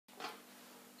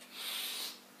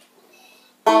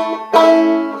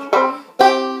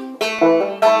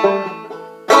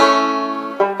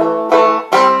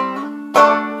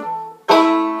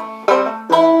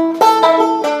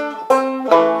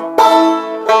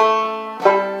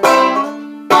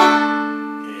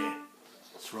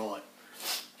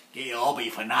hobby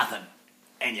for nothing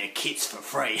and your kits for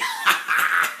free.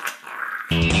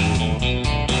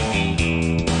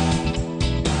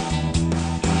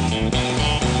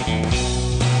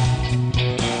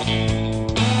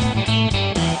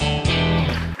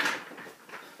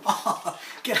 Oh,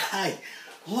 g'day.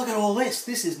 Look at all this.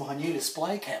 This is my new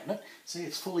display cabinet. See,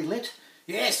 it's fully lit.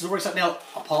 Yes, it's already something. Now,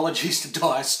 apologies to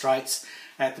Dire Straits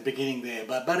at the beginning there,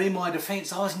 but in my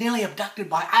defence, I was nearly abducted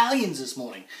by aliens this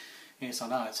morning. Yes, I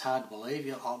know, it's hard to believe.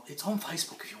 It's on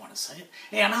Facebook if you want to see it.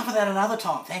 Yeah, enough of that another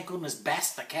time. Thank goodness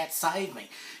Bass the cat saved me.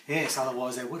 Yes,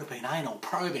 otherwise there would have been anal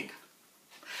probing.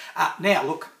 Now,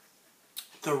 look,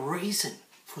 the reason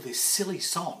for this silly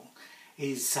song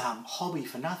is hobby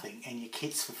for nothing and your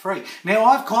kits for free. Now,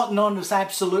 I've cottoned on this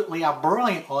absolutely a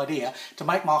brilliant idea to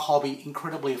make my hobby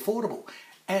incredibly affordable.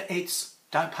 And it's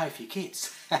don't pay for your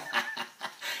kits.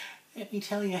 Let me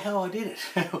tell you how I did it.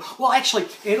 Well, actually,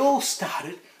 it all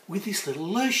started with this little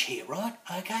loosh here, right?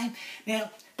 Okay?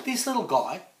 Now, this little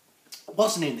guy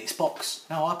wasn't in this box.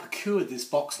 No, I procured this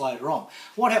box later on.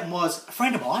 What happened was, a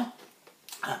friend of mine,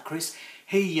 Chris,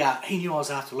 he knew I was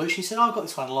after loosh. He said, I've got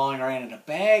this one lying around in a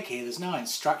bag here. There's no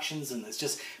instructions and there's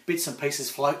just bits and pieces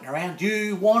floating around. Do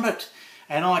you want it?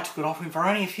 And I took it off him for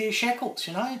only a few shekels,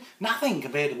 you know? Nothing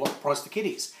compared to what the price of the kit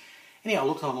is. Anyhow, I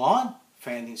looked online,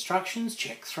 found the instructions,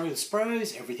 checked through the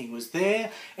sprues, everything was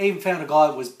there. Even found a guy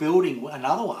that was building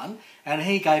another one and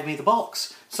he gave me the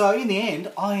box. So in the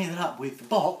end, I ended up with the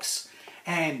box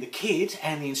and the kit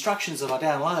and the instructions that I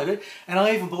downloaded, and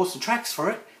I even bought some tracks for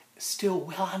it, still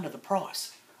well under the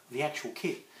price of the actual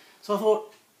kit. So I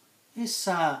thought, this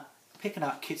picking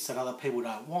up kits that other people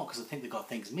don't want because I think they've got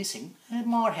things missing, it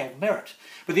might have merit.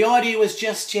 But the idea was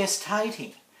just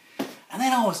gestating. And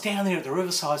then I was down there at the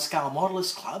Riverside Scale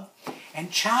Modelers Club,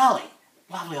 and Charlie,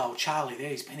 lovely old Charlie there,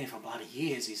 he's been here for bloody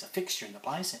years, he's a fixture in the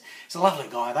place. He's a lovely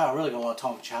guy though, I really got a lot of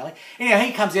time for Charlie. Anyhow,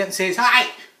 he comes out and says, hey,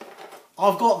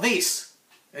 I've got this.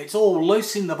 It's all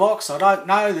loose in the box, I don't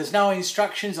know, there's no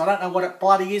instructions, I don't know what it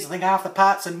bloody is, I think half the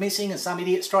parts are missing and some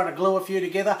idiot's tried to glue a few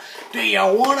together. Do you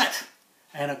want it?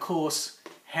 And of course,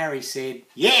 Harry said,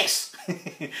 yes.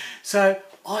 So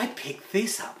I picked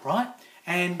this up, right?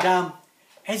 And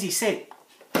as he said,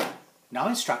 no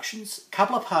instructions, a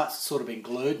couple of parts had sort of been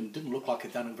glued and didn't look like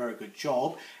they'd done a very good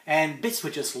job, and bits were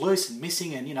just loose and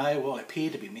missing and, you know, well,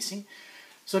 appeared to be missing.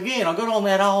 So again, I got on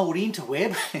that old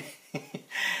interweb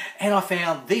and I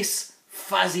found this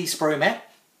fuzzy sprue mat,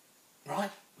 right,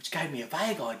 which gave me a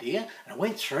vague idea, and I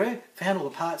went through, found all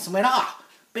the parts and went,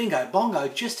 bingo bongo,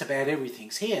 just about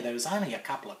everything's here. There was only a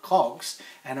couple of cogs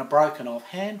and a broken off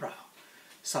handrail.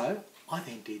 So I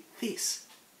then did this.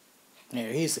 Now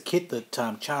here's the kit that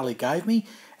Charlie gave me,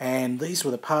 and these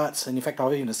were the parts, and in fact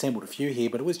I've even assembled a few here,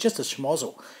 but it was just a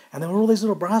schmozzle. And there were all these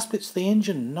little brass bits to the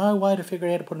engine, no way to figure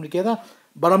out how to put them together,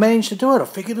 but I managed to do it. I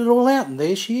figured it all out, and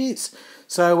there she is.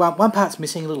 So one part's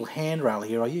missing, a little handrail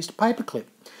here. I used a paper clip.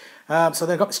 So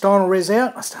then I got my styrene res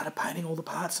out, I started painting all the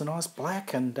parts a nice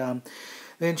black, and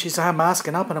then she's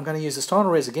masking up, and I'm going to use the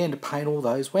styrene res again to paint all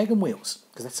those wagon wheels,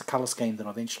 because that's the colour scheme that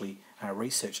I eventually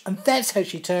researched. And that's how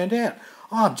she turned out.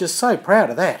 Oh, I'm just so proud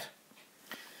of that.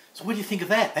 So what do you think of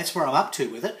that? That's where I'm up to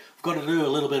with it. I've got to do a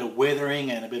little bit of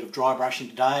weathering and a bit of dry brushing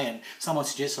today, and someone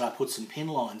suggested I put some pin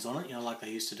lines on it, you know, like they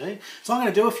used to do. So I'm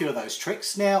going to do a few of those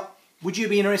tricks. Now, would you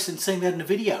be interested in seeing that in a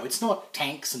video? It's not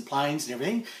tanks and planes and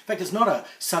everything. In fact, it's not a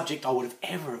subject I would have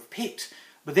ever have picked.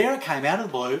 But there it came out of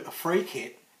the blue, a free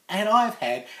kit, and I've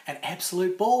had an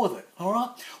absolute ball with it,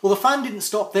 alright? Well, the fun didn't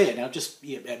stop there. Now, just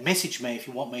message me if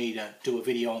you want me to do a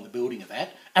video on the building of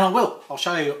that, and I will. I'll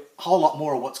show you a whole lot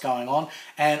more of what's going on,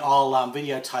 and I'll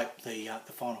videotape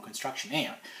the final construction.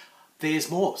 Now, there's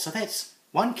more. So that's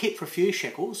one kit for a few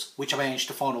shekels, which I managed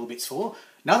to find all the bits for,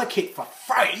 another kit for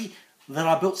free that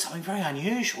I built something very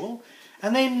unusual,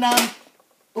 and then, my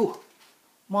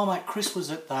mate Chris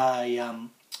was at the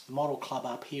model club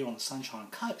up here on the Sunshine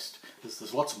Coast.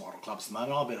 There's lots of model clubs at the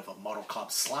moment. I'm a bit of a model club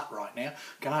slut right now,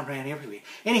 going around everywhere.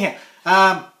 Anyhow,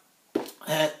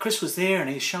 Chris was there and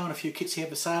he's showing a few kits he had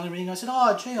for sale and everything. I said,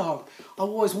 oh gee, I've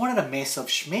always wanted a mess of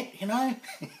Schmidt, you know.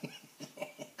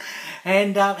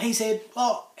 And he said,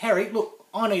 oh Harry, look,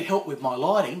 I need help with my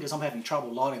lighting because I'm having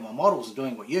trouble lighting my models and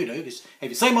doing what you do. Because have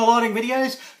you seen my lighting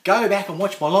videos? Go back and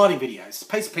watch my lighting videos.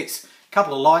 Piece.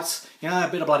 Couple of lights, you know, a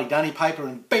bit of bloody dunny paper,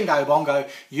 and bingo bongo,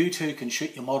 you two can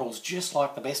shoot your models just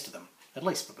like the best of them. At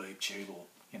least for BoobTube or,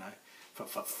 you know, for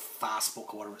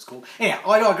Fastbook or whatever it's called. Anyhow,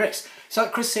 I digress. So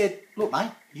Chris said, look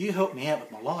mate, you help me out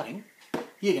with my lighting,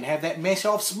 you can have that mess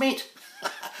of Schmidt.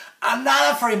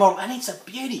 Another free model, and it's a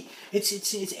beauty.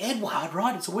 It's Edward,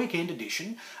 right? It's a weekend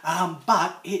edition,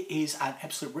 but it is an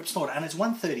absolute rip snort, and it's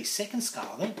 1/32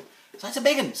 scale, I think. So it's a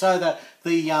big one. So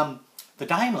the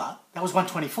Daimler, that was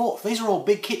 1/24. These are all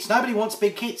big kits. Nobody wants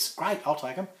big kits. Great, I'll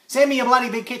take them. Send me your bloody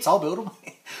big kits, I'll build them.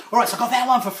 All right, so I got that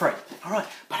one for free. All right,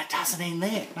 but it doesn't end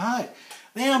there. No.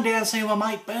 Then I'm down seeing my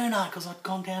mate Bernard because I'd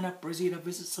gone down to Brizzy to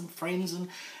visit some friends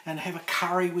and have a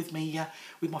curry with me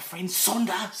with my friend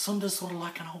Sunda. Sunda's sort of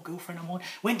like an old girlfriend of mine.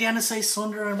 Went down to see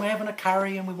Sunda and we're having a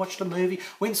curry and we watched a movie.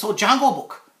 Went and saw Jungle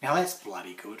Book. Now that's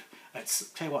bloody good.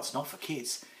 Tell you what, it's not for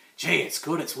kids. Gee, it's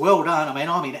good, it's well done. I mean,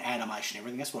 I'm into animation and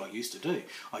everything. That's what I used to do.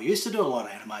 I used to do a lot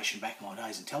of animation back in my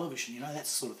days in television. You know, that's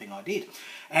the sort of thing I did.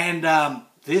 And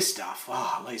this stuff,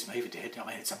 it leaves me for dead. I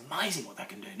mean, it's amazing what they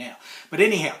can do now. But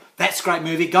anyhow, that's a great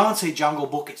movie. Go and see Jungle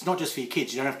Book. It's not just for your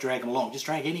kids. You don't have to drag them along. Just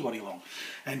drag anybody along.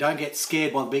 And don't get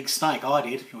scared by the big snake. I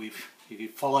did. If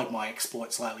you've followed my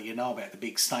exploits lately, you know about the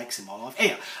big snakes in my life.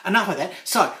 Anyhow, enough of that.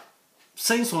 So,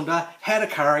 seen Sunda, had a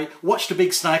curry, watched a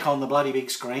big snake on the bloody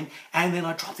big screen, and then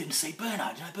I dropped in to see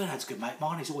Bernard. You know, Bernard's a good mate of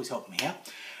mine, he's always helping me out.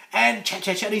 And chat,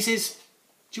 and he says,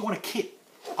 do you want a kit?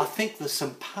 I think there's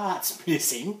some parts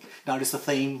missing. Notice the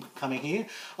theme coming here.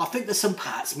 I think there's some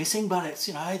parts missing, but it's,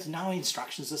 you know, it's no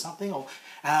instructions or something.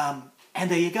 And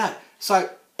there you go. So,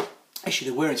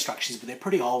 actually there were instructions, but they're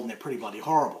pretty old and they're pretty bloody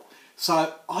horrible.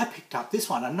 So I picked up this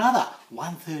one, another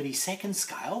 1/32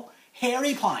 scale,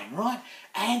 hairy plane, right?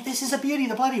 And this is a beauty.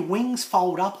 The bloody wings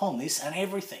fold up on this and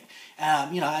everything.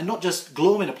 You know, and not just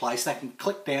glue them into place. They can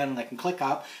click down and they can click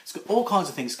up. It's got all kinds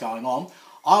of things going on.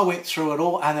 I went through it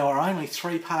all and there were only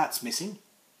 3 parts missing.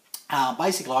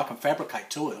 Basically, I can fabricate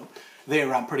 2 of them.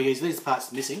 They're pretty easy. These are the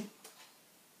parts missing.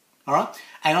 All right?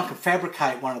 And I can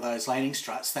fabricate one of those landing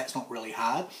struts. That's not really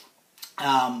hard.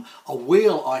 A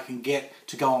wheel I can get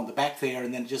to go on the back there,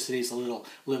 and then just it is a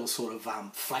little sort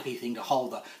of flappy thing to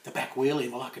hold the back wheel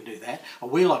in. Well, I can do that. A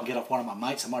wheel I can get off one of my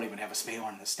mates. I might even have a spare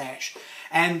one in the stash.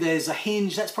 And there's a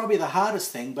hinge. That's probably the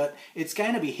hardest thing, but it's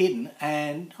going to be hidden.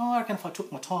 And I reckon if I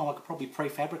took my time, I could probably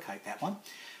prefabricate that one.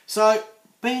 So,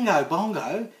 bingo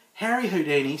bongo, Harry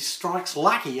Houdini strikes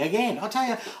lucky again. I tell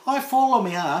you, I fall on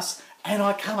my ass and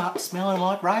I come up smelling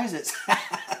like roses.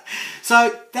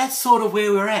 So that's sort of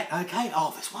where we're at, okay?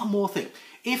 Oh, there's one more thing.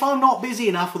 If I'm not busy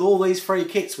enough with all these free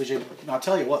kits, which are, I'll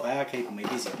tell you what, they are keeping me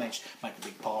busy. Make a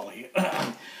big pile here.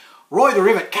 Roy the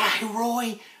Rivet. G'day,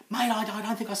 Roy. Mate, I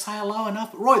don't think I say hello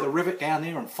enough. But Roy the Rivet down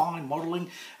there in fine modelling.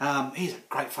 He's a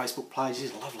great Facebook page.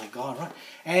 He's a lovely guy, right?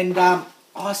 And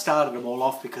I started them all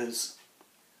off because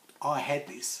I had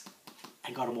this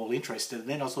and got them all interested, and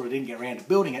then I sort of didn't get around to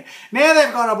building it. Now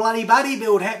they've got a bloody buddy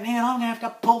build happening, and I'm going to have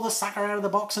to pull the sucker out of the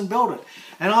box and build it.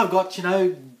 And I've got, you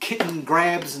know, kitten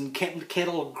grabs and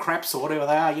kettle craps or whatever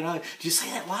they are, you know. Did you see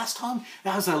that last time?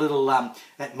 That was a little,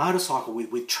 that motorcycle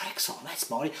with tracks on. That's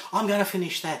mighty. I'm going to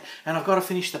finish that, and I've got to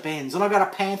finish the Benz, and I've got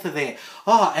a Panther there.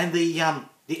 Oh, and the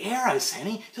Aero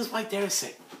Sanny. Just wait there a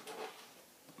sec.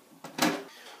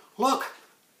 Look.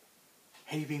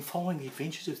 Have you been following the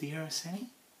adventures of the Aero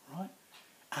Sanny? Right?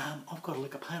 I've got a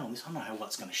lick of paint on this. I don't know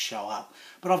what's going to show up,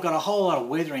 but I've got a whole lot of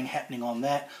weathering happening on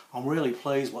that. I'm really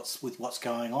pleased with what's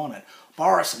going on. And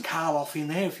Boris and Karloff in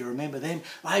there, if you remember them,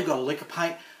 they've got a lick of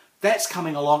paint. That's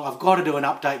coming along. I've got to do an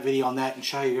update video on that and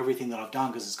show you everything that I've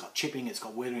done, because it's got chipping, it's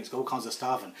got weathering, it's got all kinds of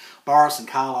stuff. And Boris and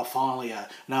Karloff finally are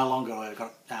no longer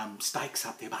got stakes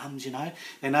up their bums, you know.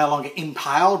 They're no longer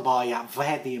impaled by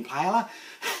Vlad the Impaler.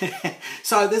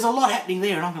 So there's a lot happening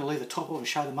there, and I'm going to leave the top off and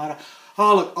show the motor.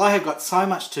 Oh look, I have got so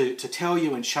much to tell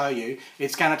you and show you.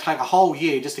 It's going to take a whole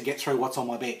year just to get through what's on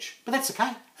my bench. But that's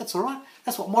okay. That's all right.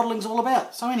 That's what modelling's all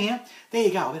about. So anyhow, there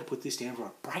you go. I better put this down before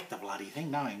I break the bloody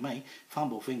thing, knowing me.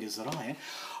 Fumble fingers that I am.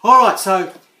 Alright,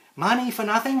 so money for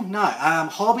nothing? No.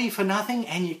 Hobby for nothing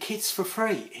and your kits for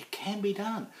free. It can be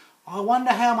done. I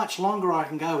wonder how much longer I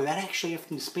can go without actually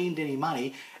having to spend any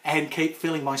money and keep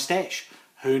filling my stash.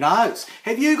 Who knows?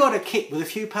 Have you got a kit with a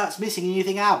few parts missing and you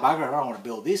think, oh bugger, I don't want to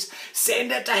build this.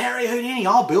 Send it to Harry Houdini.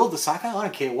 I'll build the sucker. I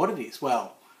don't care what it is.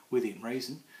 Well, within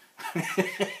reason.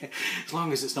 As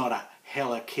long as it's not a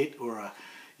Hella kit or a,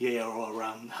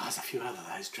 there's a few other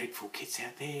those dreadful kits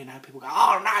out there, you know, people go,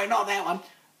 oh no, not that one.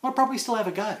 I'd probably still have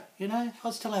a go, you know,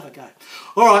 I'd still have a go.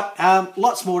 Alright,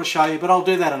 lots more to show you, but I'll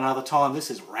do that another time. This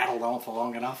has rattled on for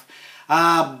long enough.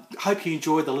 Hope you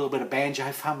enjoyed the little bit of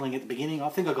banjo fumbling at the beginning. I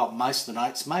think I got most of the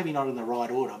notes, maybe not in the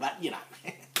right order, but you know.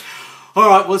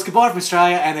 Alright, well it's goodbye from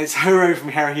Australia, and it's hooroo from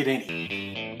Harry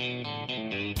Houdini.